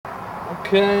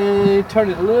Okay, turn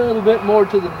it a little bit more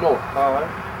to the north. All right.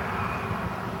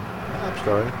 I'm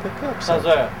starting to pick up How's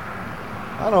something. that?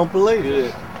 I don't believe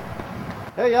it.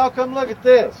 Hey, y'all come look at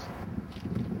this.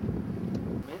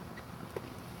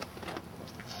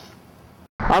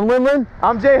 I'm Linlin.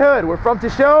 I'm Jay Hood. We're from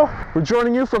Tisho. We're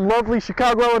joining you from lovely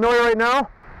Chicago, Illinois right now.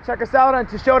 Check us out on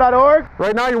tisho.org.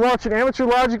 Right now you're watching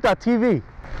amateurlogic.tv.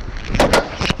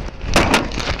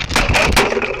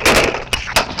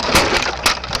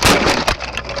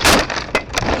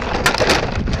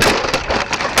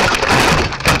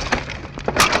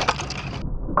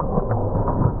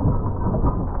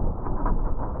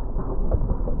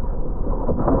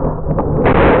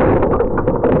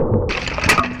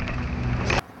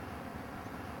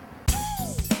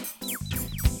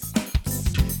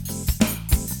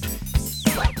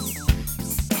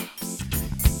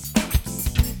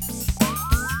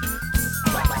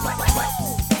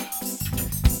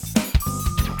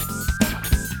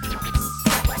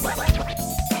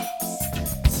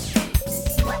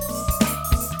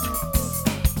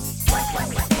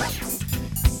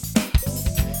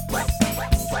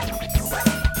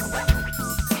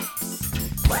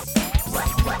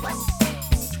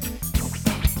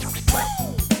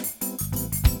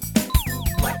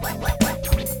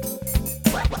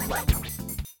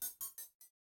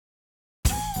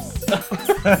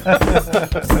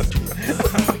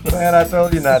 Man, I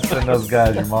told you not to send those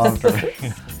guys your monitor.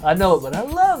 I know it, but I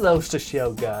love those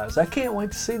Tisho guys. I can't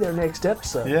wait to see their next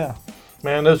episode. Yeah.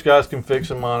 Man, those guys can fix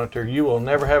a monitor. You will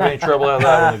never have any trouble out of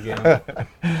that one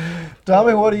again.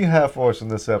 Tommy, what do you have for us in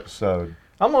this episode?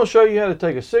 I'm going to show you how to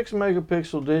take a 6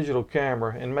 megapixel digital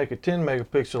camera and make a 10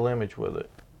 megapixel image with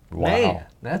it. Wow. Man,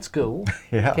 that's cool.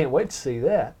 Yeah. Can't wait to see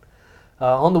that.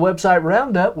 On the website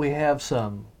Roundup, we have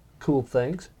some cool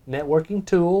things, networking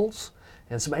tools,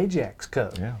 and some Ajax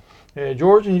code. Yeah. Yeah,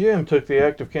 George and Jim took the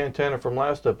active Cantana from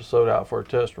last episode out for a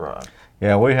test ride.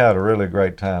 Yeah, we had a really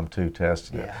great time too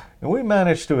testing it. Yeah. And we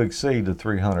managed to exceed the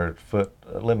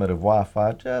 300-foot limit of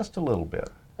Wi-Fi just a little bit.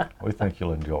 We think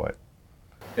you'll enjoy it.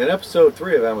 In episode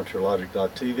 3 of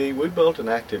AmateurLogic.tv, we built an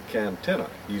active Cantana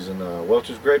using a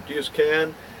Welch's Grape Juice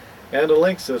can and a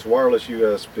Linksys wireless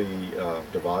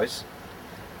USB device.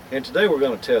 And today we're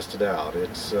going to test it out.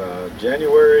 It's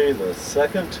January the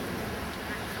 2nd.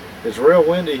 It's real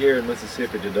windy here in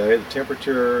Mississippi today. The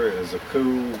temperature is a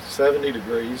cool 70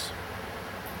 degrees.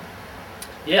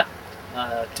 Yeah,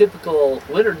 typical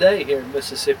winter day here in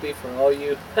Mississippi for all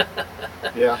you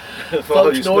Yeah, for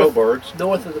all you snowbirds.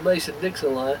 north of the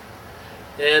Mason-Dixon line.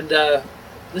 And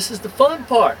this is the fun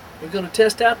part. We're going to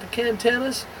test out the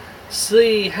Cantanas,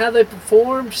 see how they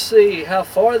perform, see how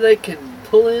far they can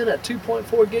pull in a 2.4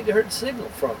 gigahertz signal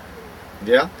from.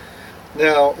 Yeah.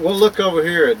 Now, we'll look over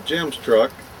here at Jim's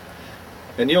truck,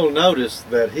 and you'll notice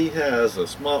that he has a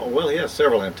small, well, he has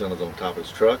several antennas on top of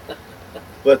his truck,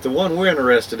 but the one we're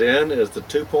interested in is the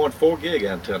 2.4 gig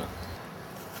antenna.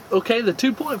 Okay, the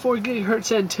 2.4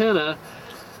 gigahertz antenna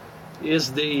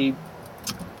is the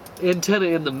antenna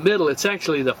in the middle. It's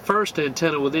actually the first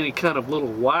antenna with any kind of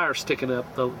little wire sticking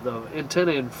up. The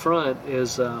antenna in front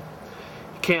is, I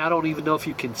don't even know if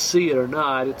you can see it or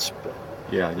not. It's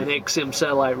an XM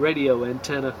satellite radio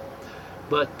antenna.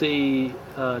 But the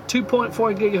 2.4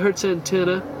 gigahertz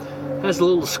antenna has a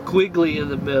little squiggly in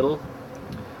the middle,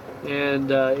 and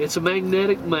it's a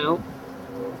magnetic mount.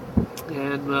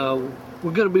 And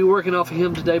we're going to be working off of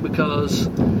him today because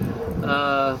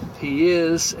he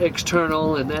is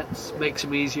external, and that makes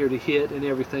him easier to hit and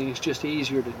everything. It's just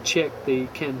easier to check the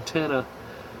Cantana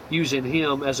using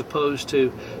him as opposed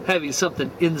to having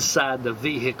something inside the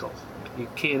vehicle. You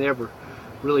can't ever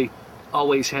really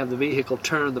always have the vehicle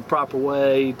turned the proper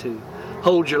way to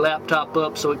hold your laptop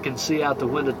up so it can see out the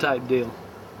window type deal.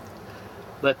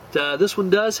 But this one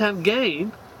does have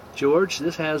gain, George.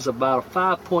 This has about a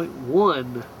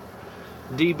 5.1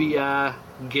 dBi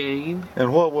gain.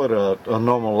 And what would a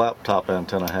normal laptop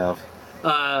antenna have?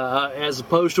 As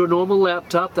opposed to a normal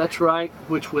laptop, that's right,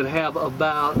 which would have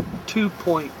about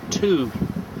 2.2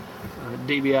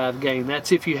 dBi of gain.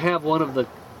 That's if you have one of the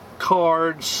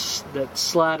cards that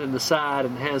slide in the side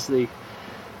and has the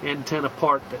antenna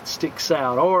part that sticks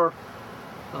out, or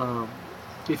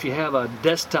if you have a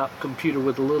desktop computer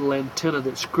with a little antenna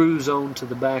that screws onto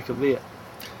the back of it.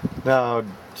 Now,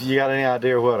 do you got any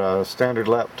idea what a standard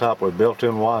laptop with built-in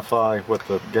Wi-Fi, what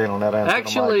the gain on that antenna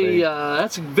Actually, might be?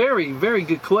 that's a very, very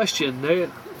good question. They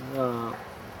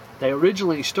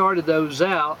originally started those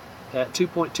out at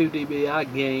 2.2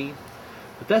 dBi gain,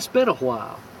 but that's been a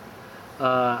while.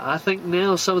 I think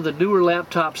now some of the newer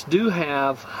laptops do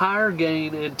have higher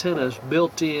gain antennas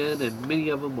built in, and many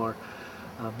of them are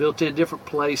built in different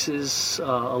places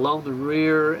along the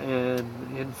rear,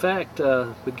 and in fact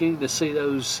beginning to see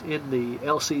those in the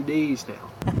LCDs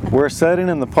now. We're sitting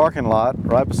in the parking lot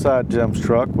right beside Jim's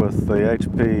truck with the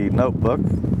HP Notebook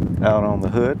out on the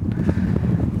hood,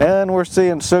 and we're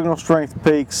seeing signal strength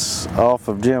peaks off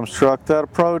of Jim's truck that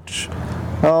approach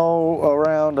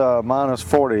around minus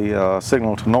 40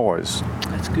 signal to noise.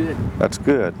 That's good. That's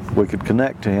good. We could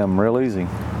connect to him real easy.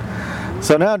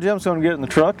 So now Jim's going to get in the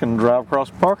truck and drive across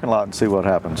the parking lot and see what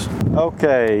happens.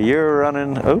 Okay, you're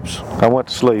running, oops, I went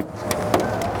to sleep.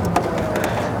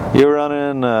 You're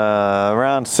running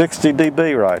around 60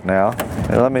 dB right now.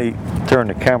 And let me turn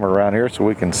the camera around here so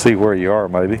we can see where you are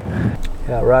maybe.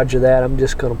 Yeah, roger that. I'm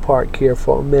just going to park here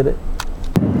for a minute.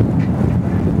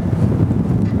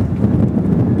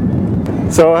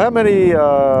 So how many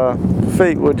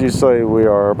feet would you say we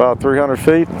are? About 300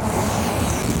 feet?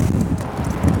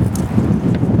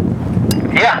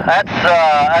 Yeah, that's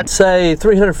I'd say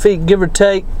 300 feet, give or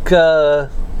take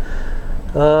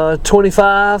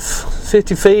 25,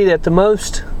 50 feet at the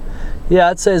most. Yeah,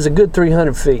 I'd say it's a good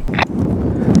 300 feet.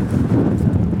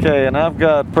 Okay, and I've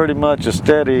got pretty much a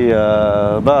steady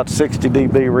about 60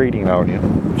 dB reading on you.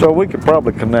 So we could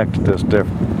probably connect at this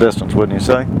distance, wouldn't you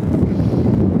say?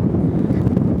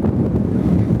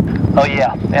 Oh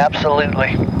yeah,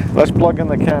 absolutely. Let's plug in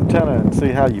the antenna and see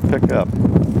how you pick up.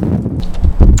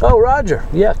 Oh, roger.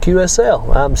 Yeah,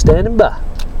 QSL. I'm standing by.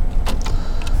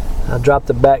 I'll drop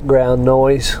the background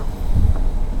noise.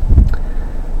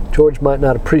 George might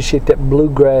not appreciate that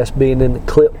bluegrass being in the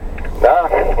clip. Nah,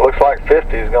 looks like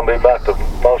 50 is going to be about the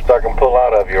most I can pull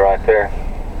out of you right there.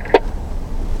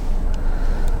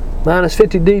 Minus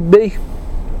 50 dB.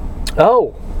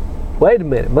 Oh, wait a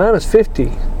minute. Minus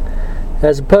 50.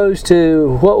 As opposed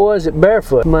to, what was it,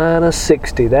 barefoot? Minus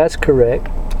 60. That's correct.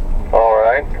 All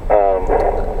right.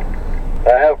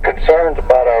 I have concerns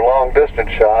about our long distance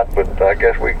shot, but I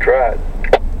guess we tried.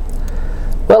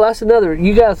 Well, that's another,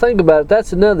 you got to think about it,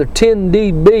 that's another 10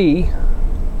 dB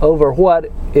over what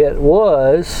it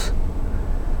was,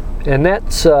 and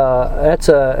that's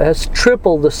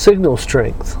triple the signal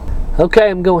strength. Okay,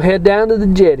 I'm going to head down to the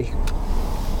jetty.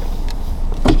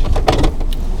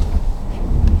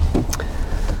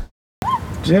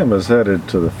 Jim is headed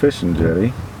to the fishing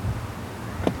jetty,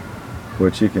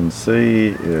 which you can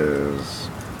see is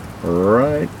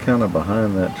right kind of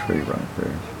behind that tree right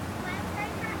there.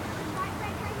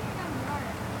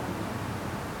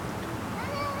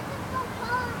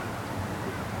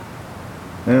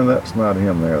 And that's not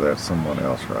him there, that's someone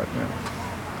else right now.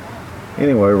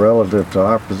 Anyway, relative to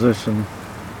our position,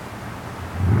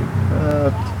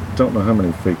 don't know how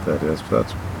many feet that is, but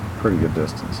that's a pretty good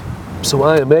distance. So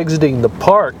I am exiting the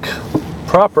park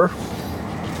proper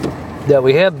that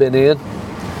we have been in.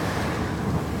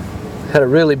 Had a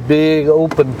really big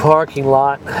open parking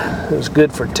lot. It was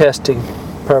good for testing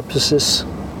purposes.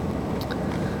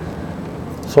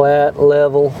 Flat,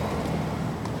 level.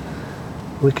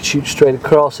 We could shoot straight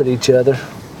across at each other.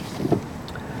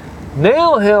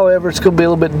 Now, however, it's going to be a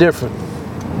little bit different.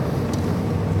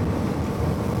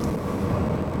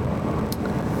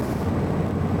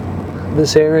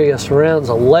 This area surrounds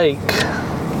a lake,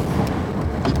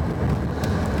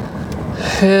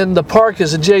 and the park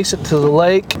is adjacent to the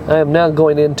lake. I am now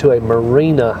going into a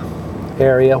marina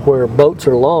area where boats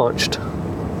are launched,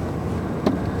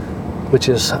 which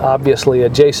is obviously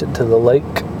adjacent to the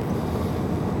lake.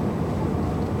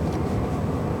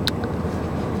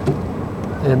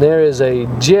 And there is a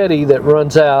jetty that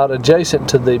runs out adjacent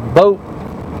to the boat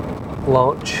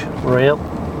launch ramp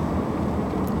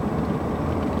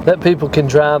that people can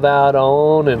drive out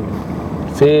on and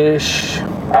fish.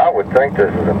 I would think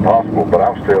this is impossible, but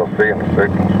I'm still seeing the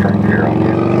signal strength here on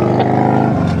you.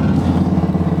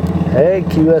 Hey,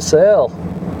 QSL.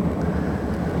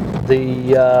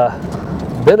 The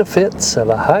benefits of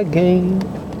a high gain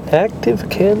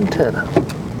active antenna.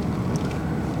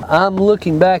 I'm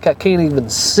looking back, I can't even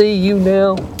see you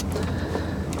now.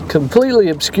 Completely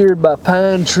obscured by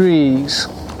pine trees.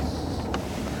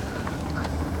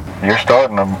 You're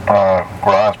starting to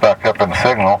rise back up in the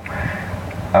signal.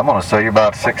 I'm going to say you're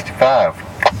about 65.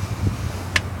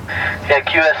 Yeah,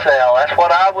 QSL, that's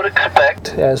what I would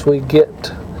expect as we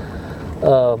get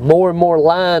more and more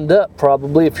lined up,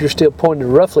 probably, if you're still pointed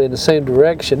roughly in the same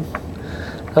direction.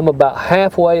 I'm about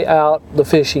halfway out the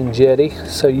fishing jetty,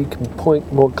 so you can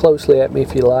point more closely at me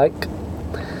if you like.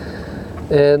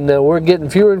 And we're getting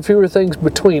fewer and fewer things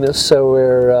between us, so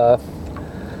we're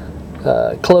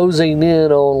closing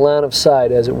in on line of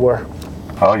sight, as it were.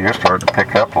 Oh, you're starting to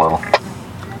pick up a little.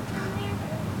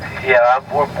 Yeah,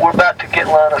 we're about to get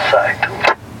line of sight.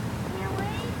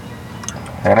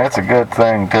 And it's a good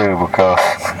thing too, because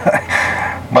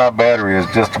my battery is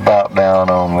just about down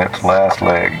on its last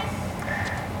leg.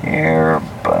 Here,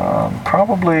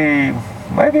 probably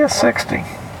maybe a 60.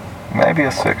 Maybe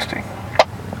a 60.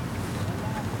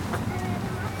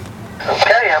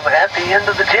 Okay, I'm at the end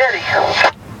of the jetty.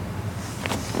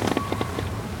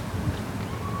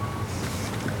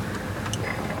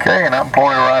 Okay, and I'm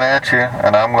pointing right at you,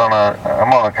 and I'm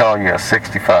gonna call you a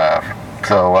 65.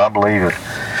 So I believe it.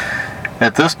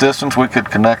 At this distance, we could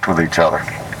connect with each other.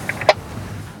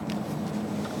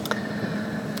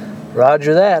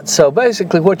 Roger that. So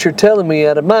basically what you're telling me,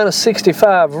 at a minus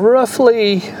 65,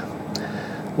 roughly,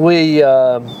 we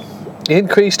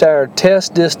increased our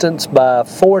test distance by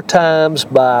 4 times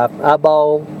by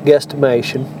eyeball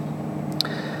guesstimation.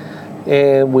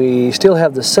 And we still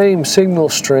have the same signal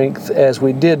strength as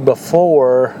we did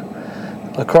before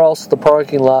across the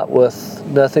parking lot with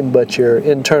nothing but your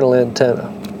internal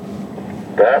antenna.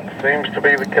 That seems to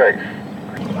be the case.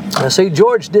 Now see,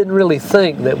 George didn't really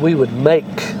think that we would make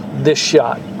this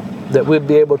shot, that we'd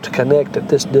be able to connect at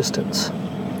this distance.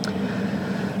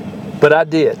 But I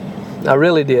did. I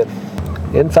really did.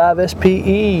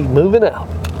 N5SPE moving out.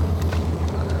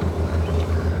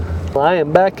 I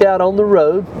am back out on the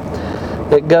road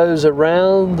that goes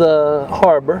around the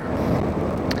harbor,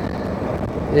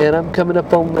 and I'm coming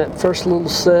up on that first little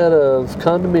set of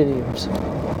condominiums.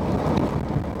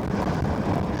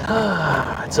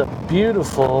 It's a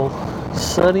beautiful,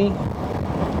 sunny,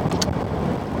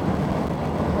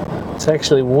 it's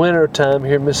actually winter time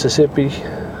here in Mississippi,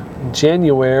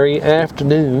 January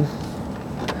afternoon.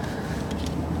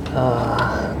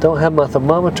 Don't have my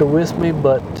thermometer with me,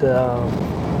 but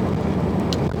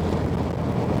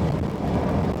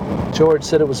George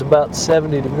said it was about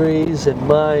 70 degrees, and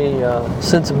my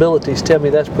sensibilities tell me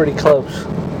that's pretty close.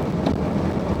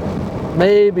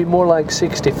 Maybe more like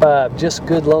 65, just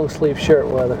good long sleeve shirt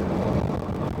weather.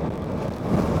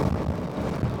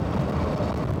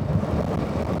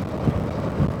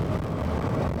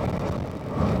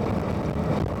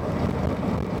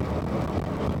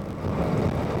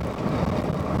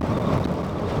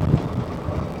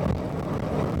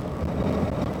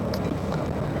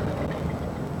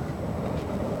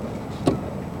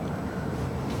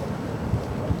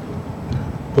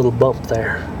 Little bump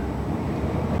there.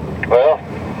 Well,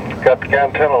 got the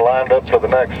antenna lined up for the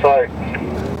next site.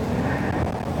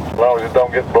 As long as it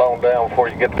don't get blown down before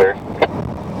you get there.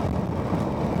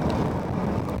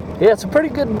 Yeah, it's a pretty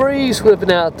good breeze whipping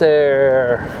out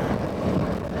there.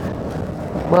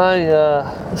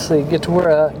 Let's see, get to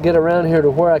where I get around here to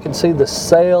where I can see the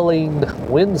sailing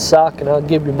windsock, and I'll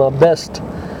give you my best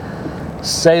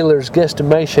sailor's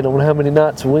guesstimation on how many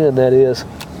knots of wind that is.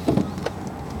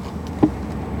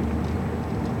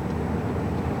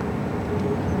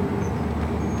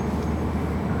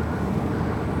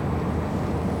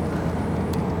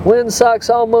 Windsock's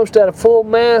almost at a full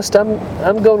mast.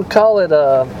 I'm going to call it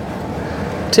a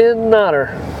 10 knotter.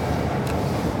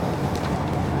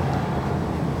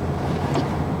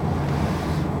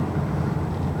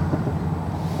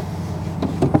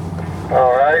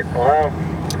 All right, well, I'm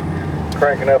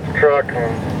cranking up the truck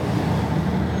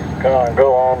and gonna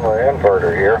go on the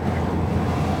inverter here.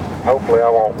 Hopefully I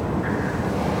won't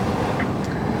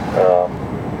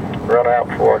run out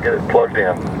before I get it plugged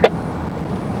in.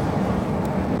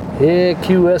 Yeah,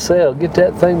 QSL, get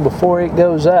that thing before it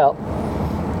goes out.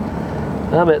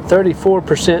 I'm at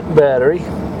 34% battery.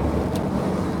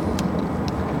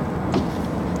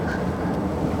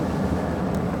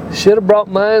 Should have brought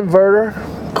my inverter.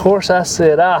 Of course I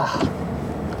said, not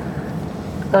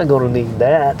gonna need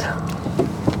that.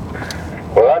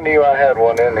 Well, I knew I had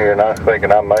one in here, and I was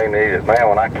thinking I may need it. Man,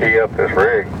 when I key up this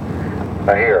rig,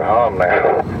 I hear a hum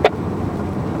now.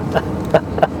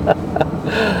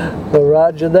 Well,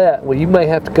 roger that. Well, you may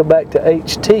have to go back to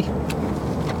HT.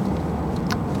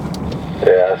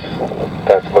 Yes,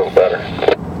 that's a little better.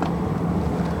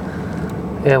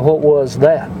 And what was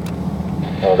that?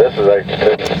 Oh, this is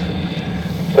HT.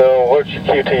 So, what's your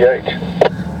QTH?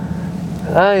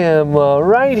 I am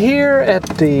right here at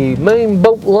the main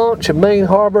boat launch of Main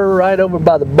Harbor, right over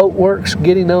by the boat works,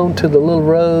 getting on to the little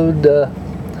road that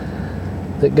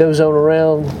goes on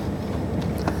around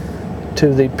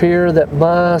to the pier that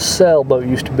my sailboat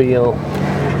used to be on.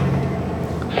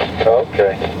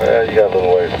 Okay, well, you got a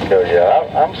little ways to go. Yeah,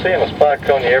 I'm seeing a spike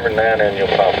on you every now and then. You'll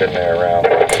pop in there around.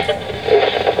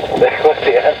 There was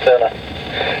the antenna.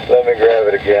 Let me grab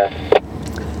it again.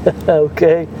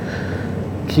 Okay,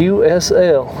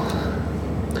 QSL.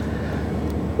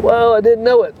 Well, I didn't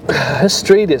know it. This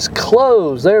street is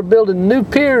closed. They're building new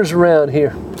piers around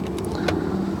here.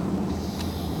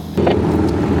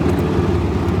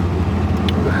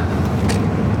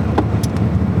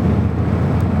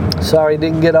 Sorry,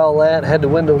 didn't get all that. Had the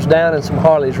windows down and some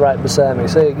Harleys right beside me.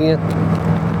 Say again.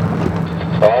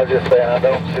 I'll just say I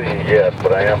don't see you yet,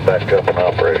 but I am back up and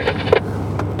operating.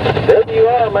 There you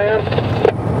are, man.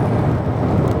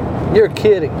 You're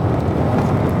kidding.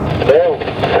 No,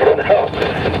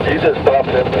 you just popped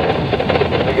in there.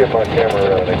 Let me get my camera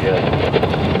running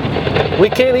again. We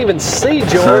can't even see,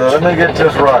 George. So let me get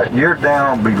this right. You're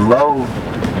down below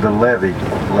the levee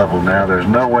level now. There's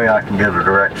no way I can get a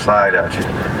direct sight at you,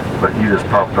 but you just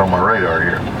popped on my radar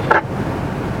here.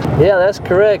 Yeah, that's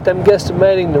correct. I'm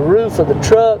guesstimating the roof of the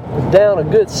truck is down a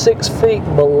good 6 feet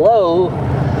below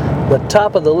the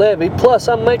top of the levee. Plus,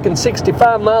 I'm making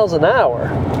 65 miles an hour.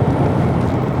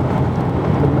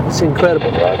 It's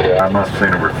incredible. I must have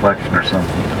seen a reflection or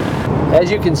something.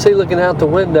 As you can see looking out the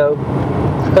window,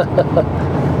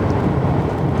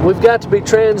 we've got to be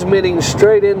transmitting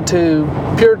straight into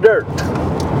pure dirt.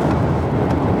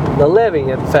 The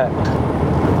levee, in fact.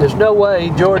 There's no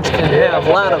way George can have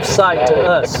line of sight to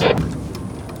us.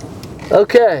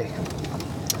 Okay.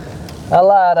 I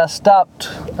lied. I stopped.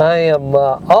 I am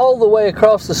all the way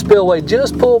across the spillway.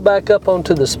 Just pulled back up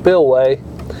onto the spillway.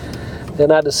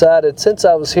 And I decided since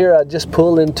I was here, I'd just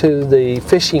pull into the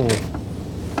fishing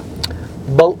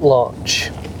boat launch.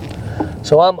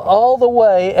 So I'm all the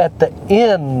way at the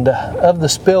end of the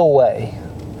spillway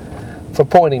for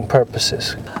pointing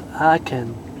purposes. I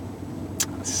can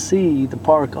see the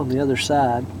park on the other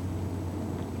side.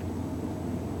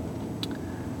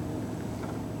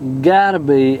 Gotta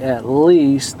be at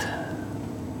least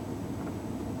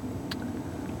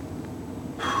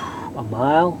a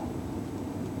mile.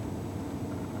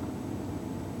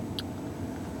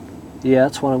 Yeah,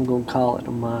 that's what I'm going to call it,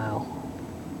 a mile.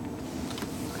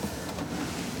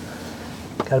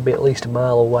 Got to be at least a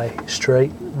mile away,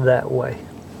 straight that way.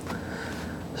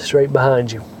 Straight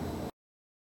behind you.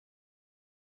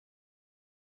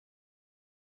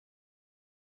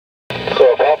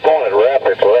 So if I pointed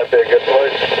Rapids, will that be a good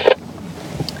place?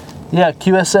 Yeah,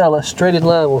 QSL, straight in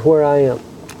line with where I am.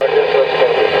 I guess that's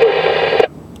going to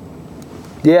be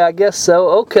quick. Yeah, I guess so.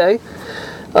 Okay.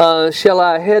 Shall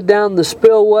I head down the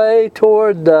spillway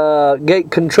toward the gate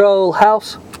control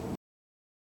house?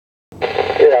 Yeah,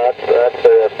 I'd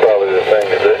say that's probably the thing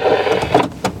to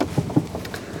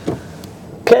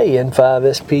do. Okay,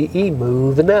 N5SPE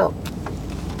moving out.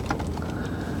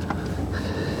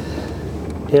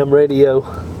 Ham radio.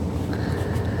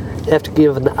 Have to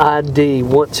give an ID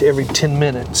once every 10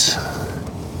 minutes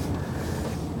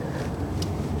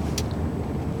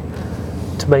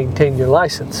to maintain your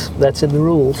license. That's in the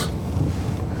rules.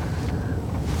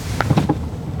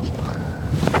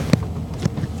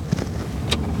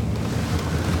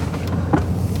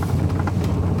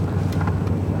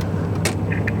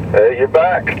 Hey, you're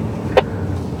back.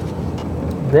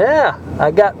 Yeah, I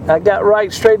got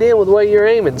right straight in with the way you're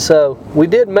aiming, so we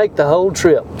did make the whole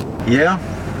trip. Yeah.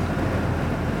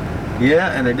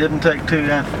 Yeah, and it didn't take two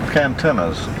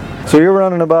antennas. So you're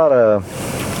running about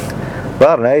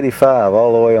an 85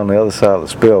 all the way on the other side of the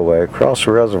spillway across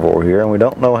the reservoir here, and we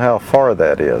don't know how far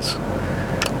that is.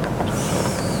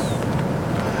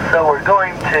 So we're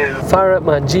going to Fire up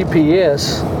my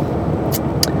GPS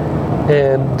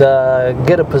and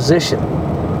get a position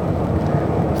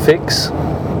fix,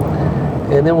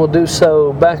 and then we'll do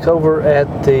so back over at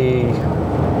the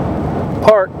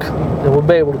park, and we'll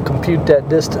be able to compute that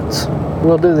distance.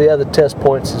 We'll do the other test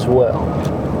points as well.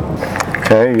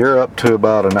 Okay, you're up to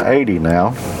about an 80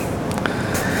 now.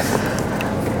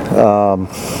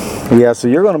 Yeah, so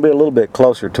you're going to be a little bit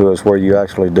closer to us where you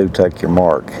actually do take your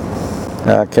mark.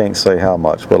 I can't say how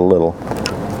much, but a little.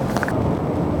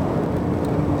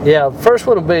 Yeah, the first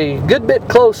one will be a good bit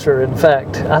closer, in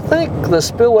fact. I think the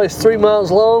spillway's 3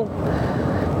 miles long,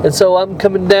 and so I'm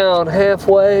coming down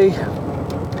halfway.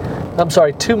 I'm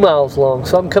sorry, 2 miles long,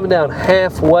 so I'm coming down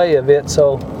halfway of it,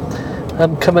 so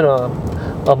I'm coming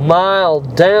a mile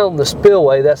down the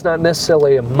spillway. That's not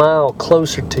necessarily a mile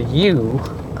closer to you,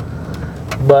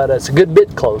 but it's a good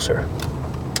bit closer.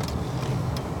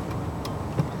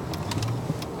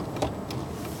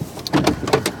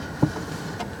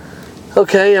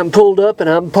 Okay, I'm pulled up and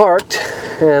I'm parked,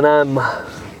 and I'm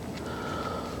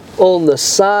on the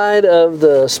side of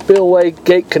the spillway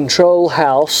gate control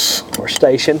house or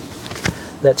station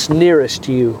that's nearest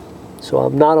you. So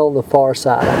I'm not on the far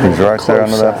side. He's right there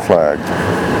under that flag.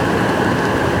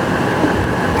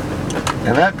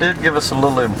 And that did give us a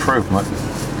little improvement.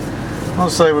 I'll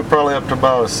say we're probably up to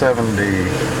about a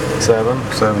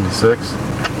 77, 76.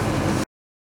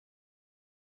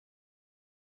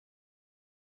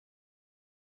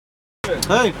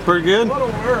 Hey, pretty good. What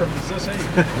on earth is this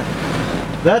here?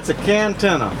 That's a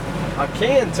cantenna. A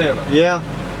cantenna. Yeah.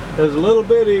 There's a little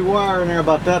bitty wire in there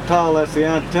about that tall. That's the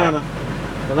antenna.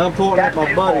 And I'm pointing at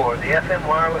my buddy. The FM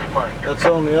wireless mic. That's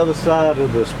on the other side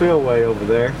of the spillway over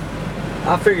there.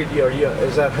 I figured,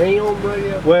 is that ham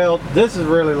radio? Well, this is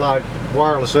really like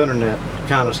wireless internet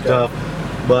kind of stuff.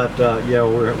 But yeah,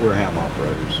 we're ham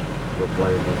operators. We'll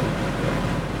play with it.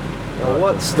 Now,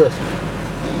 what's the...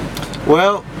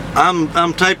 Well,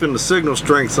 I'm taping the signal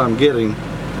strengths I'm getting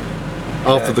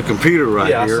off of the computer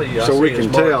right here, so we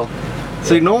can tell.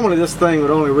 See, normally this thing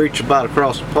would only reach about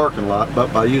across the parking lot,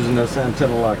 but by using this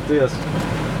antenna like this,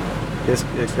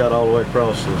 it's got all the way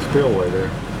across the spillway there.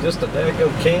 Just a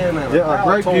daggone can and a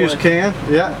grape juice can.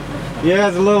 Yeah,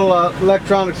 there's a little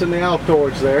electronics in the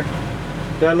Altoids there.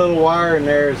 That little wire in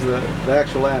there is the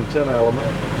actual antenna element.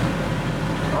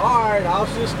 All right, I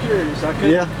was just curious. I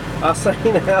couldn't. Yeah. I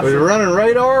seen that. Were you running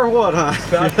radar or what, huh?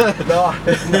 No, I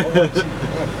didn't know what you...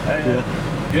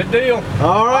 Yeah. Good deal.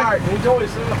 All right. All right, enjoy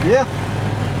yourself. Yeah.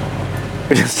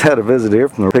 We just had a visit here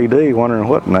from the PD wondering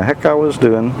what in the heck I was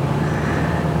doing.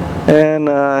 And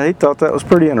he thought that was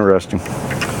pretty interesting.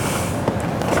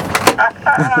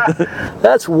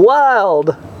 That's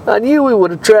wild. I knew we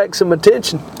would attract some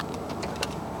attention.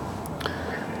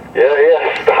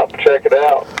 Yeah, stop and check it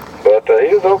out. But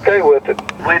he was okay with it.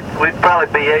 We'd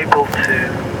probably be able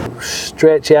to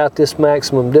stretch out this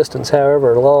maximum distance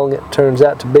however long it turns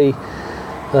out to be.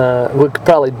 We could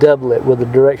probably double it with the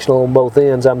directional on both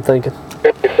ends, I'm thinking.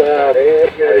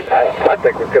 I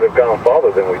think we could have gone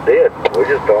farther than we did. We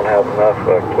just don't have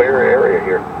enough clear area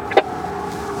here.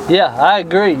 Yeah, I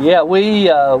agree. Yeah, we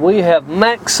have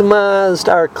maximized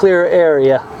our clear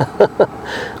area.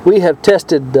 We have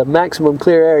tested the maximum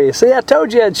clear area. See, I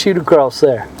told you I'd shoot across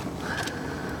there.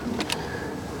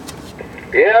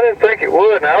 Yeah, I didn't think it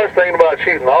would. And I was thinking about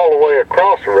shooting all the way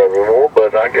across the reservoir,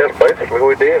 but I guess basically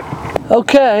we did.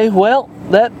 Okay, well,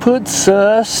 that puts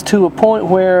us to a point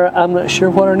where I'm not sure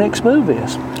what our next move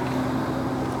is.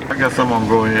 I guess I'm going to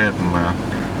go ahead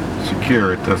and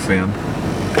secure it this end.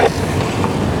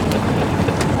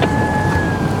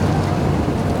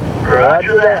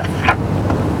 Roger that.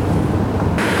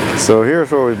 So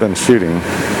here's where we've been shooting.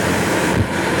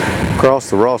 Across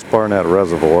the Ross Barnett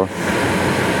Reservoir.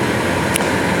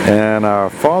 And our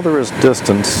farthest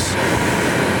distance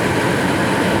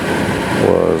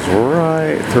was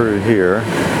right through here.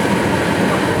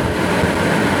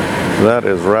 That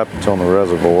is Rapids on the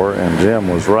Reservoir, and Jim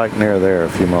was right near there a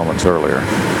few moments earlier.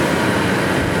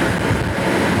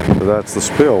 So that's the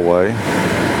spillway.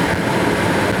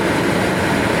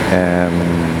 And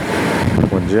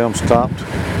when Jim stopped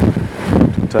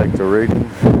to take the reading,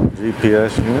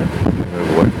 GPS unit,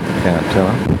 move away from the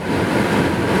antenna.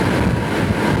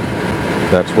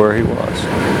 That's where he was.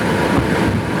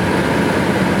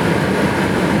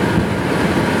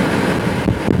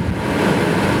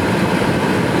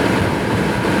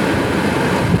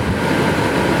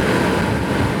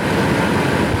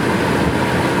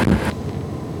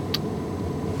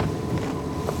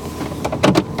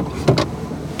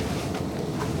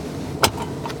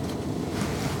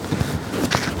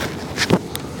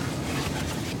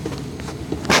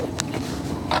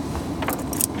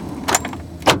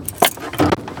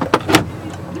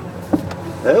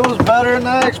 It was better than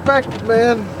I expected,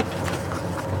 man.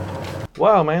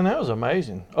 Wow, man, that was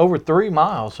amazing. Over 3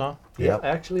 miles, huh? Yep.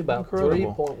 Actually about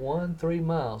Incredible. 3.13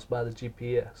 miles by the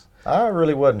GPS. I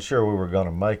really wasn't sure we were going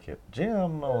to make it.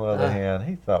 Jim, on the other hand,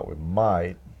 he thought we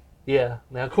might. Yeah.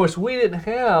 Now, of course, we didn't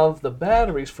have the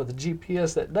batteries for the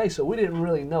GPS that day, so we didn't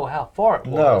really know how far it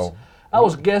was. No. I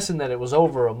was guessing that it was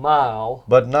over a mile.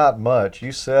 But not much.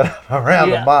 You said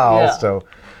around a mile, so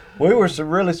we were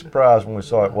really surprised when we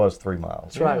saw it was 3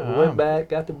 miles. That's right. We went back,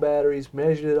 got the batteries,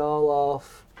 measured it all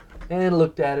off, and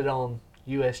looked at it on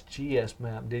USGS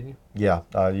map, didn't you? Yeah,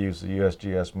 I used the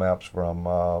USGS maps from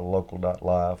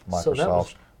local.live, So that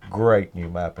Microsoft's great new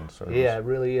mapping service. Yeah, it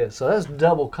really is. So that's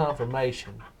double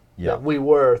confirmation Yeah. that we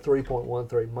were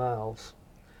 3.13 miles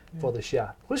for the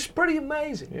shot, which is pretty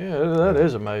amazing. Yeah, that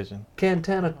is amazing.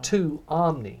 Cantana 2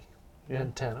 Omni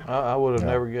antenna. I would have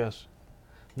Yeah. never guessed.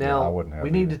 Now, I wouldn't have we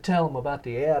need either. to tell them about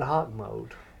the ad hoc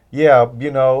mode. Yeah,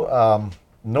 you know,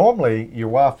 normally your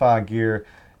Wi-Fi gear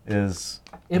is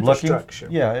Infrastructure.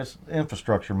 It's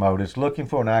infrastructure mode. It's looking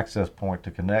for an access point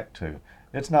to connect to.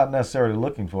 It's not necessarily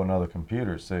looking for another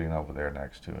computer sitting over there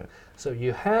next to it. So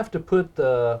you have to put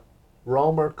the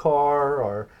roamer car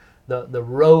or the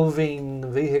roving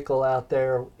vehicle out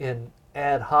there in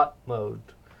ad hoc mode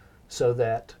so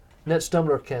that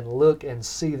NetStumbler can look and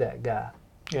see that guy.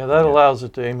 Yeah, that allows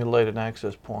it to emulate an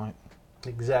access point.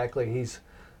 Exactly. He's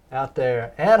out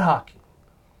there ad hocing.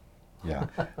 Yeah.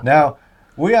 Now,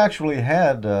 We actually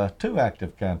had 2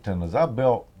 active antennas. I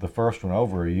built the first one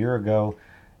over a year ago,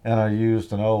 and I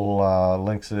used an old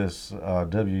Linksys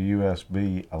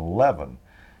WUSB 11.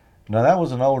 Now that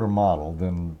was an older model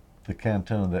than the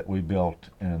antenna that we built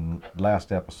in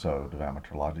last episode of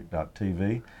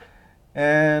AmateurLogic.tv.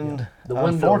 And the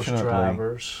Windows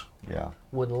drivers yeah,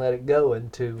 wouldn't let it go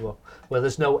into, well,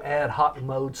 there's no ad hoc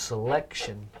mode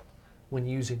selection when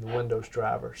using the Windows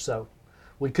driver. So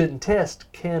we couldn't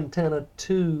test Cantenna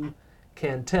to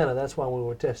Cantenna. That's why we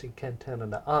were testing Cantenna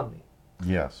to Omni.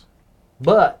 yes.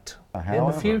 But in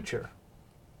However, the future,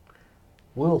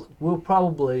 we'll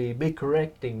probably be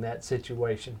correcting that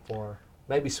situation for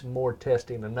maybe some more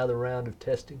testing, another round of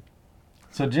testing.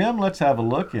 So Jim, let's have a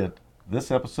look at this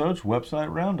episode's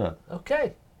website roundup.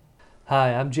 Okay.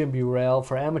 Hi, I'm Jim Burrell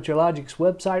for Amateur Logic's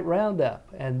website roundup,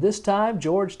 and this time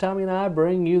George, Tommy, and I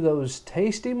bring you those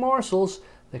tasty morsels,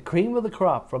 the cream of the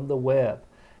crop from the web.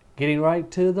 Getting right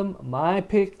to them, my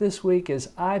pick this week is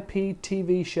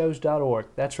IPTVshows.org.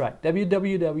 That's right,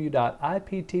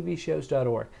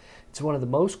 www.IPTVshows.org. It's one of the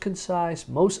most concise,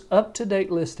 most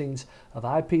up-to-date listings of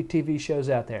IPTV shows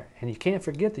out there, and you can't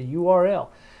forget the URL.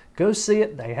 Go see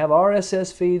it. They have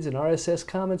RSS feeds and RSS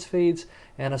comments feeds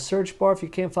and a search bar if you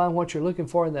can't find what you're looking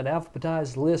for in that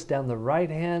alphabetized list down the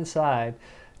right-hand side.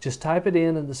 Just type it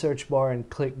in the search bar and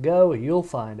click go and you'll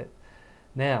find it.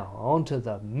 Now, on to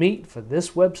the meat for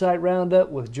this website roundup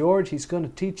with George. He's going to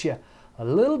teach you a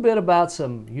little bit about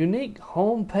some unique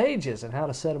home pages and how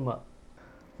to set them up.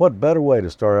 What better way to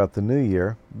start out the new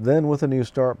year than with a new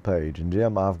start page? And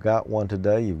Jim, I've got one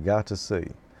today you've got to see.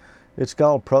 It's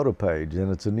called ProtoPage, and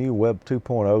it's a new Web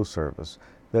 2.0 service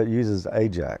that uses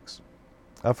Ajax.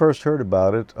 I first heard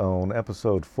about it on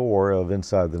episode 4 of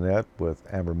Inside the Net with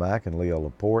Amber Mack and Leo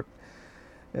Laporte.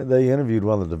 They interviewed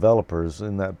one of the developers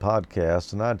in that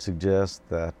podcast, and I'd suggest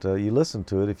that you listen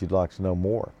to it if you'd like to know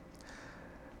more.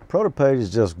 ProtoPage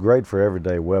is just great for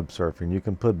everyday web surfing. You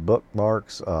can put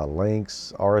bookmarks,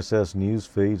 links, RSS news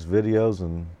feeds, videos,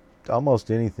 and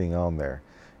almost anything on there.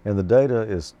 And the data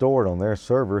is stored on their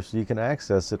server so you can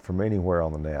access it from anywhere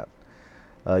on the net.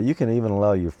 You can even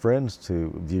allow your friends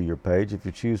to view your page if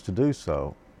you choose to do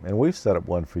so. And we've set up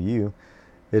one for you.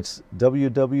 It's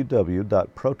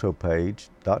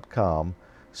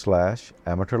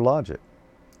www.protopage.com/amateurlogic.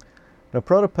 Now,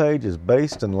 ProtoPage is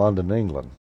based in London, England.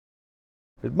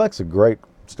 It makes a great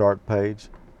start page.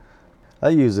 I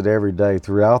use it every day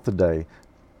throughout the day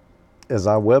as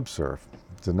I web surf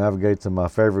to navigate to my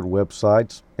favorite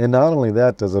websites. And not only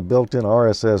that, there's a built-in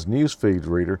RSS news feed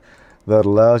reader that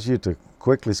allows you to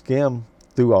quickly skim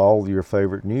through all your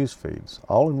favorite news feeds,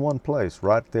 all in one place,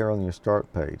 right there on your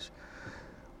start page.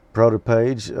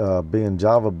 ProtoPage, being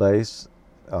Java-based,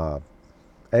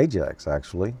 Ajax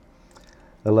actually,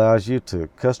 allows you to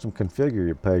custom configure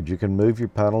your page. You can move your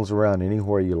panels around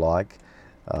anywhere you like.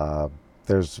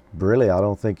 There's really, I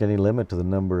don't think, any limit to the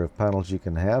number of panels you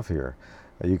can have here.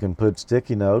 You can put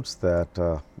sticky notes that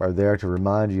are there to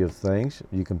remind you of things.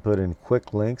 You can put in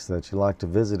quick links that you like to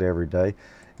visit every day,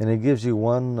 and it gives you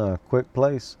one quick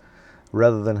place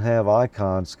rather than have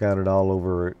icons scattered all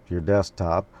over your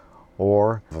desktop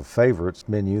or a favorites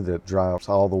menu that drops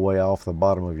all the way off the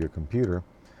bottom of your computer.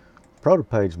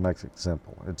 ProtoPage makes it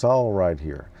simple. It's all right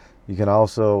here. You can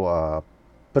also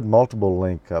put multiple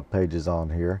link pages on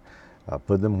here.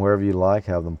 Put them wherever you like,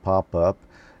 have them pop up.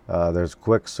 There's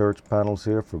quick search panels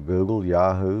here for Google,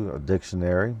 Yahoo, a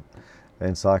dictionary,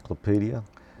 encyclopedia,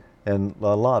 and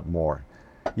a lot more.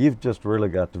 You've just really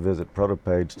got to visit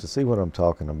ProtoPage to see what I'm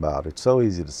talking about. It's so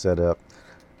easy to set up.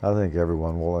 I think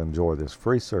everyone will enjoy this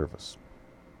free service.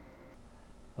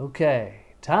 Okay,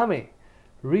 Tommy,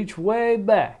 reach way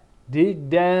back, dig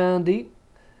down deep,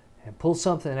 and pull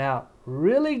something out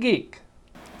really geek.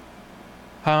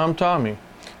 Hi, I'm Tommy.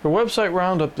 For website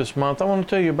roundup this month, I want to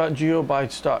tell you about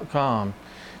GeoBytes.com.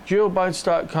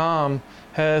 GeoBytes.com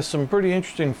has some pretty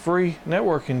interesting free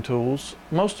networking tools.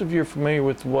 Most of you are familiar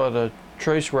with what a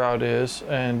traceroute is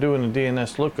and doing a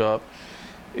DNS lookup.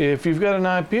 If you've got an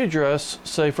IP address,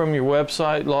 say from your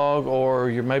website log or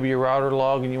maybe your router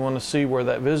log, and you want to see where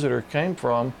that visitor came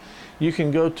from, you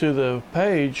can go to the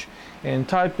page and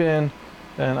type in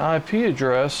an IP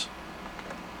address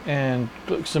and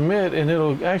click submit, and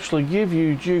it'll actually give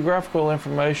you geographical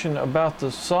information about the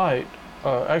site,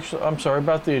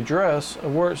 about the address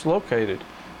of where it's located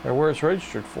or where it's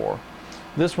registered for.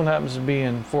 This one happens to be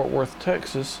in Fort Worth,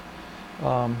 Texas.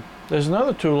 There's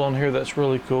another tool on here that's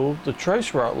really cool, the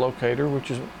Traceroute Locator, which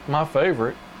is my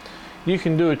favorite. You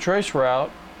can do a trace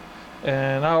route,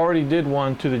 and I already did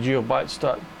one to the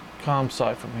geobytes.com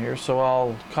site from here, so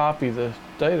I'll copy the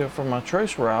data from my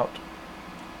trace route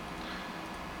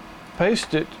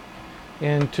paste it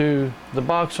into the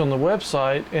box on the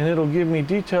website, and it'll give me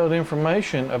detailed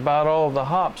information about all of the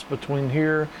hops between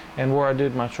here and where I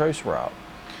did my trace route.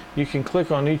 You can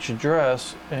click on each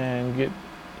address and get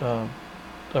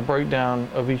a breakdown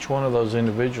of each one of those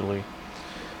individually.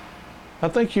 I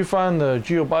think you find the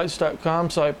geobytes.com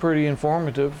site pretty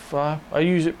informative. I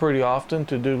use it pretty often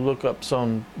to do lookups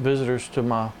on visitors to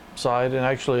my site, and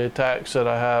actually attacks that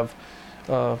I have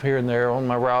here and there on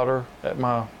my router at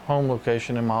my home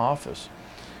location in my office.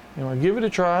 Give it a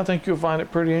try. I think you'll find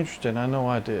it pretty interesting. I know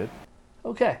I did.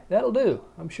 Okay, that'll do.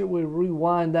 I'm sure we'll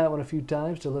rewind that one a few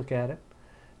times to look at it.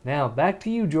 Now, back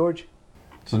to you, George.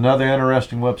 It's another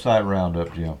interesting website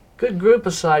roundup, Jim. Good group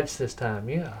of sites this time,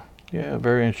 yeah. Yeah,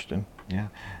 very interesting. Yeah.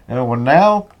 And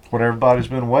now, what everybody's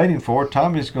been waiting for,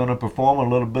 Tommy's going to perform a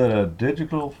little bit of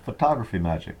digital photography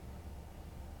magic.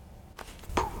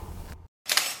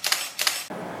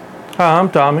 Hi,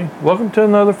 I'm Tommy. Welcome to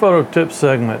another photo tip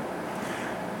segment.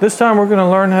 This time we're going to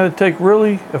learn how to take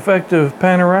really effective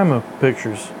panorama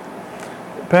pictures.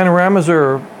 Panoramas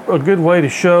are a good way to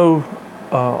show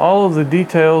all of the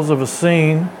details of a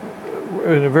scene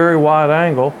in a very wide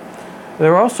angle.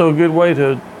 They're also a good way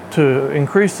to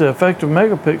increase the effective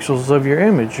megapixels of your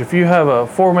image. If you have a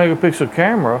 4 megapixel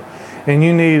camera and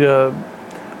you need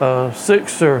a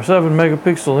 6 or 7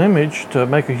 megapixel image to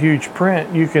make a huge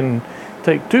print, you can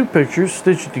take 2 pictures,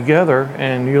 stitch it together,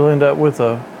 and you'll end up with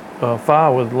a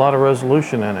file with a lot of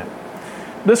resolution in it.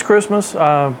 This Christmas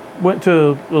I went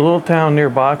to a little town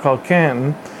nearby called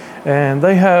Canton, and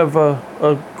they have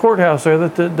a courthouse there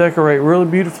that they decorate really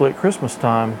beautifully at Christmas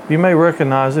time. You may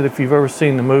recognize it if you've ever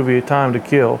seen the movie A Time to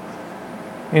Kill.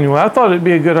 Anyway, I thought it'd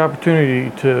be a good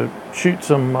opportunity to shoot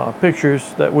some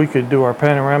pictures that we could do our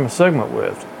panorama segment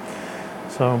with.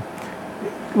 So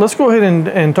let's go ahead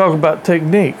and talk about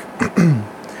technique.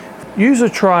 Use a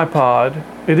tripod.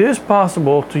 It is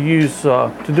possible to use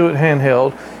to do it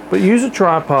handheld, but use a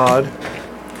tripod.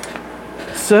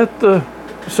 Set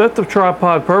the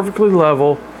tripod perfectly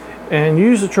level, and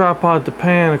use the tripod to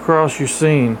pan across your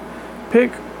scene.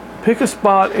 Pick a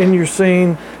spot in your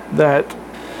scene that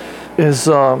is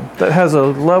that has a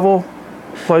level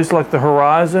place, like the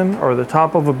horizon or the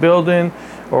top of a building,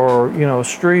 or a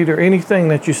street, or anything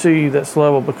that you see that's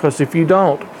level, because if you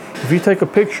take a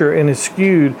picture and it's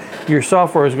skewed, your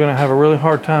software is going to have a really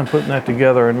hard time putting that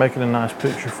together and making a nice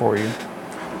picture for you.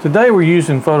 Today we're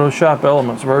using Photoshop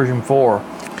Elements version 4.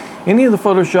 Any of the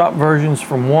Photoshop versions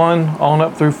from 1 on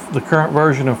up through the current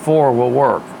version of 4 will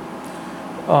work.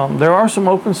 There are some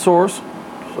open source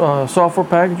software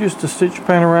packages to stitch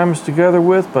panoramas together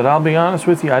with, but I'll be honest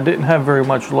with you, I didn't have very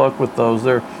much luck with those.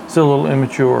 They're still a little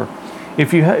immature.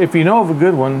 If you know of a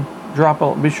good one,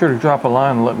 be sure to drop a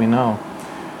line and let me know.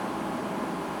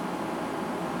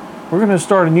 We're going to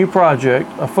start a new project,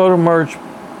 a photo merge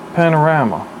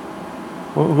panorama.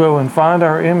 We'll go and find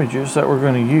our images that we're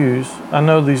going to use.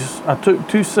 I took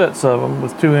 2 sets of them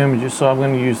with 2 images, so I'm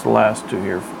going to use the last 2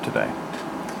 here for today.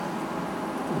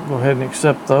 Go ahead and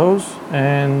accept those,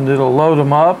 and it'll load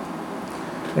them up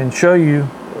and show you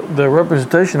the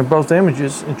representation of both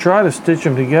images and try to stitch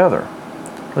them together.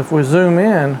 If we zoom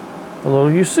in a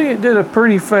little, you see it did a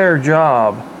pretty fair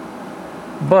job,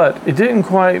 but it didn't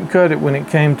quite cut it when it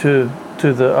came to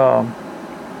the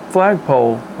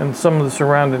flagpole and some of the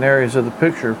surrounding areas of the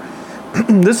picture.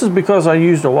 This is because I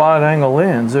used a wide angle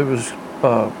lens. There's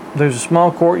a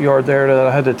small courtyard there that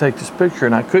I had to take this picture,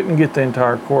 and I couldn't get the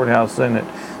entire courthouse in it.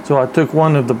 So I took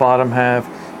one of the bottom half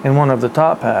and one of the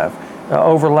top half. I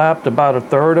overlapped about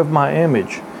 1/3 of my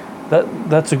image.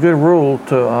 That's a good rule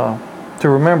to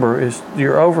remember, is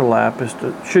your overlap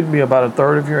should be about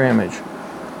 1/3 of your image.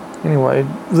 Anyway,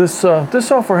 this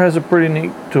software has a pretty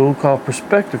neat tool called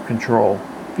Perspective Control.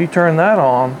 If you turn that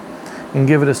on and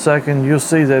give it a second, you'll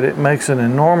see that it makes an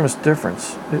enormous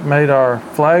difference. It made our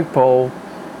flagpole,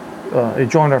 it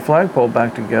joined our flagpole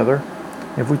back together.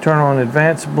 If we turn on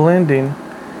Advanced Blending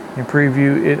in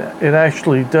Preview, it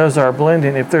actually does our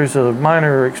blending. If there's a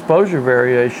minor exposure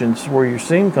variations where your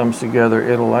scene comes together,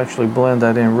 it'll actually blend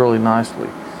that in really nicely.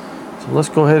 So let's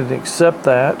go ahead and accept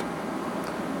that.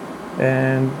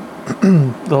 And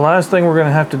the last thing we're going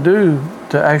to have to do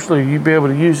to actually be able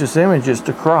to use this image is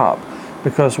to crop,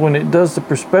 because when it does the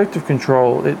perspective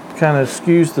control, it kind of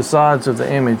skews the sides of the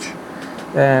image,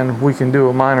 and we can do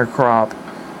a minor crop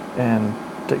and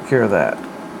take care of that.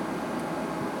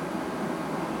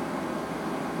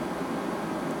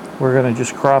 We're going to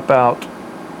just crop out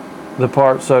the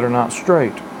parts that are not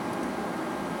straight.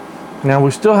 Now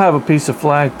we still have a piece of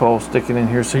flagpole sticking in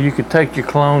here, so you could take your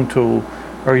clone tool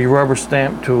or your rubber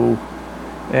stamp tool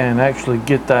and actually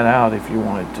get that out if you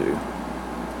wanted to.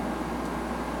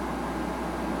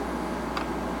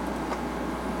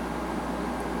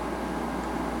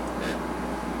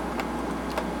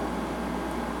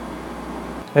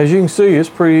 As you can see, it's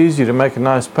pretty easy to make a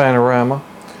nice panorama.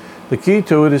 The key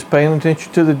to it is paying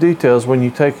attention to the details when you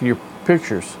take your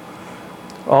pictures.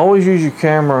 Always use your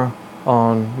camera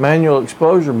on manual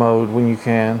exposure mode when you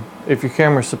can, if your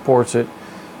camera supports it.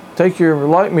 Take your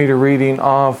light meter reading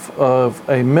off of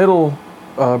a middle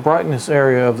brightness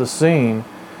area of the scene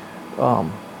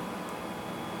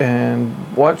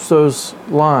and watch those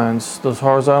lines, those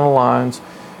horizontal lines,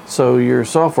 so your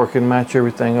software can match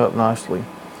everything up nicely.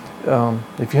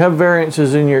 If you have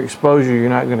variances in your exposure, you're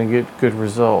not going to get good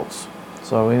results.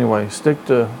 So anyway, stick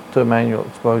to manual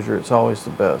exposure. It's always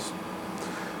the best.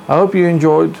 I hope you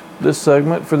enjoyed this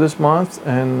segment for this month,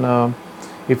 and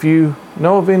if you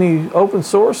know of any open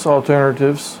source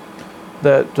alternatives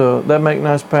that make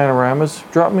nice panoramas,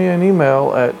 drop me an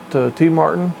email at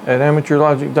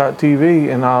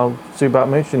tmartin@amateurlogic.tv, and I'll see about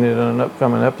mentioning it in an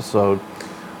upcoming episode.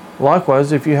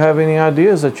 Likewise, if you have any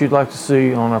ideas that you'd like to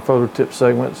see on our photo tip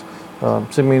segments,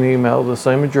 send me an email, the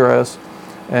same address,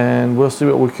 and we'll see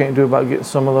what we can do about getting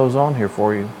some of those on here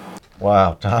for you.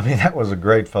 Wow, Tommy, that was a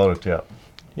great photo tip.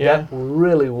 Yeah, That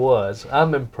really was.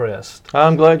 I'm impressed.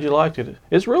 I'm glad you liked it.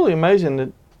 It's really amazing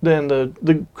that then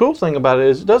the cool thing about it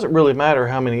is it doesn't really matter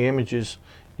how many images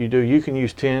you do. You can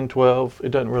use 10, 12, it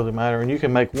doesn't really matter, and you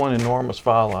can make one enormous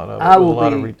file out of it I with a will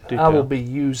lot of be. detail. I will be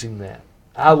using that.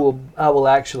 I will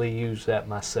actually use that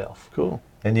myself. Cool.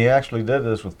 And you actually did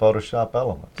this with Photoshop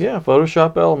Elements. Yeah,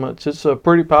 Photoshop Elements. It's a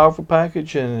pretty powerful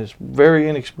package, and it's very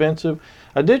inexpensive.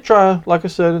 I did try, like I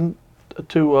said,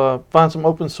 to find some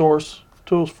open source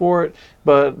tools for it,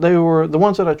 but the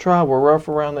ones that I tried were rough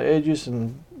around the edges,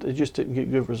 and they just didn't get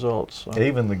good results. So.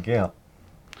 Even the GIMP.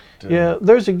 Yeah,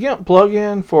 there's a GIMP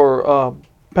plugin for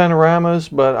panoramas,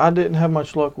 but I didn't have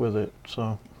much luck with it.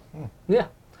 So. Yeah,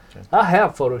 I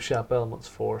have Photoshop Elements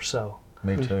so.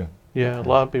 Me too. Yeah, a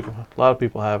lot of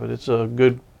people have it. It's a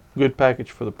good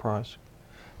package for the price.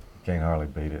 Can't hardly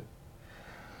beat it.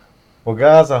 Well,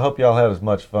 guys, I hope y'all had as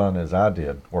much fun as I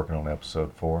did working on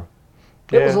episode 4.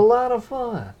 It was a lot of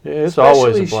fun. Yeah, it's Especially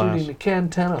always a blast. shooting the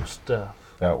Canteno stuff.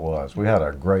 That was. We had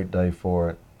a great day for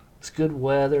it. It's good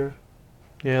weather.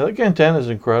 Yeah, that Cantena is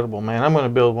incredible, man. I'm going to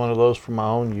build one of those for my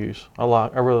own use. I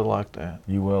really like that.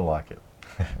 You will like it.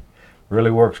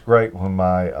 Really works great when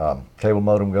my cable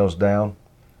modem goes down.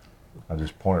 I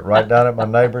just point it right down at my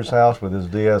neighbor's house with his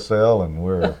DSL, and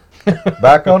we're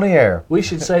back on the air. We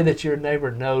should say that your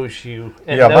neighbor knows you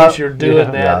and Yeah, knows you're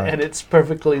doing that, yeah. and it's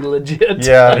perfectly legit.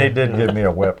 Yeah, and he did give me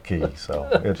a web key, so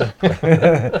it's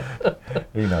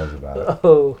he knows about it.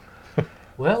 Oh,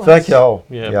 well. Thank y'all.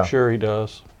 Yeah, I'm sure he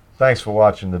does. Thanks for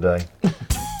watching today.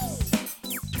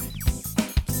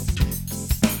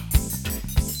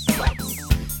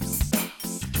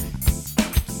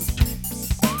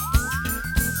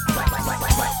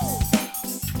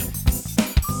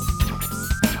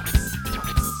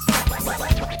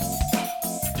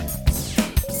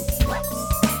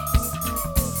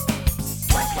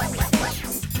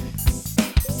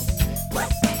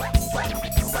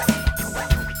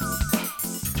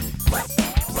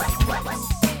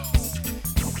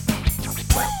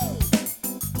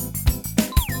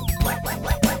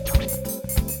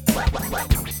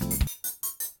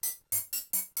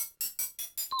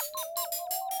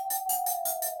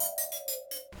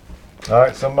 All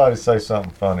right, somebody say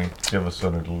something funny. Give us a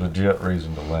legit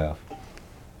reason to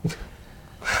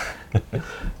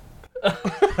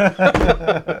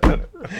laugh.